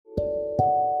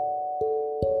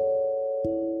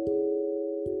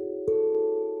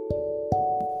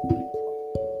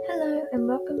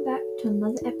to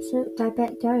another episode of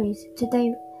Diabetic Diaries.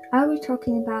 Today, I will be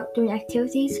talking about doing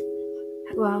activities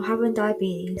while having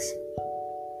diabetes.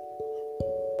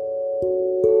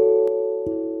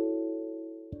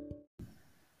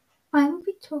 I will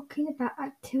be talking about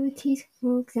activities,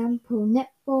 for example,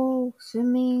 netball,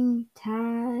 swimming,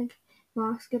 tag,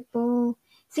 basketball,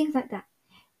 things like that.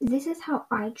 This is how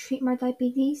I treat my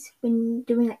diabetes. When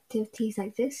doing activities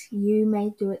like this, you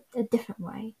may do it a different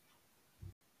way.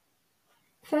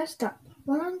 First up,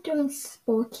 when I'm doing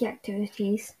sporty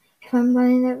activities, if I'm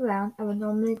running around, I would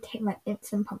normally take my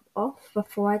insulin pump off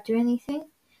before I do anything.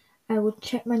 I would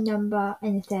check my number,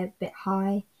 and if they're a bit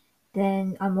high,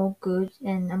 then I'm all good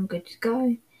and I'm good to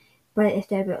go. But if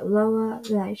they're a bit lower,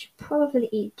 then I should probably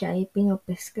eat jelly bean or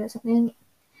biscuit or something.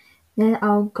 Then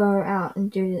I'll go out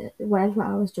and do whatever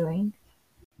I was doing.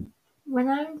 When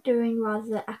I'm doing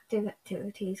rather active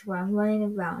activities where I'm running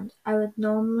around, I would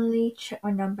normally check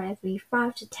my number every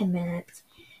 5 to 10 minutes.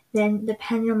 Then,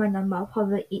 depending on my number, I'll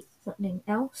probably eat something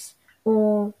else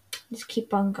or just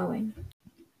keep on going.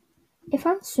 If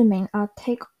I'm swimming, I'll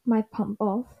take my pump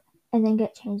off and then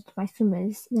get changed to my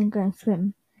swimmers, then go and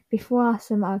swim. Before I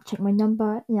swim, I'll check my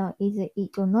number and I'll either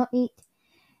eat or not eat.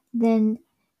 Then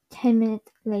 10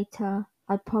 minutes later,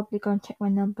 I'd probably go and check my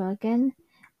number again.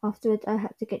 Afterwards, I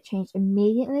had to get changed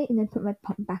immediately and then put my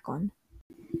pump back on.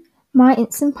 My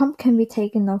insulin pump can be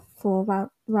taken off for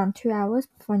around 2 hours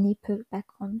before I need to put it back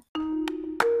on.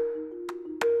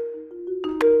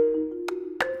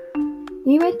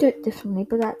 You may do it differently,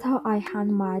 but that's how I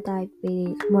handle my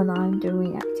diabetes when I'm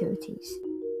doing activities.